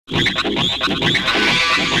What's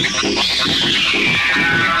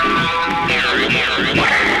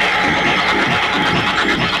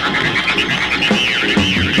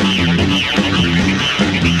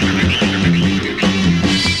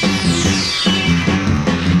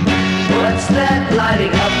that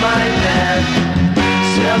lighting up my path?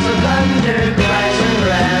 Smells of thunder, cries and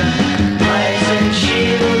wrath. Lights and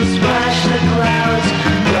shields flash the clouds,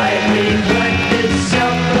 brightly reflected,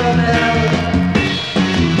 self-propelled.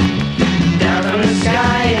 Down from the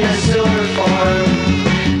sky in a silver form,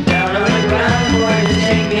 down on the ground for it to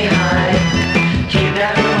take me high.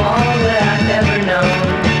 Kidnapped from all that I've ever known.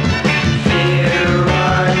 Fear,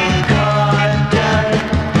 run, caught, done.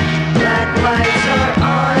 Black lights are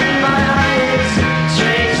on my eyelids.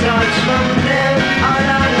 Strange thoughts from them are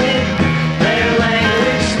not hid. Their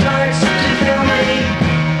language starts to fill me.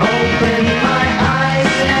 Open my eyes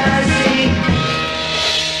and I see.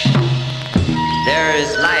 There is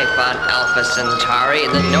life on Alpha Centauri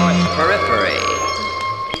in the North Periphery.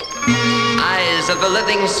 Eyes of the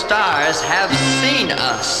living stars have seen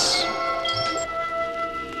us.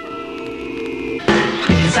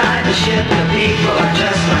 Inside the ship, the people are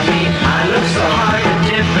just like me. I look so hard at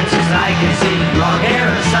differences I can see. Long hair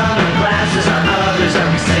and sunglasses on others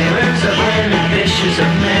are sailors of women, fishers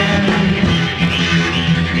of men.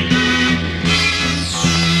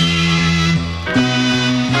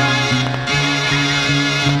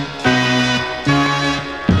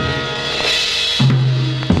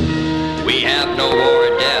 We have no war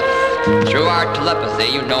or death. Through our telepathy,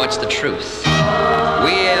 you know it's the truth.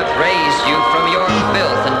 We have raised you from your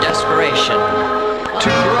filth and desperation to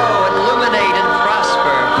grow, illuminate, and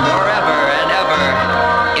prosper forever and ever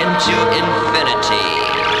into infinity.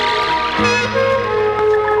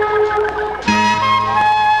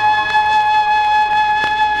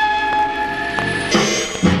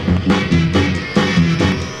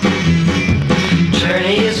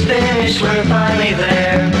 Journey is finished, we're finally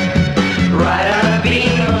there. Right on a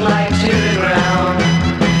beam of light to the ground,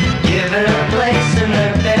 given a place in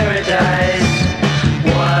their paradise.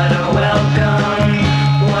 What a welcome,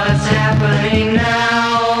 what's happening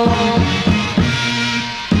now?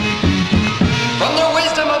 From the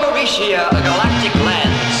wisdom of Aricia, a galactic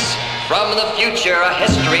lens. From the future, a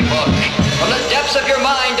history book. From the depths of your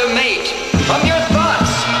mind, a mate.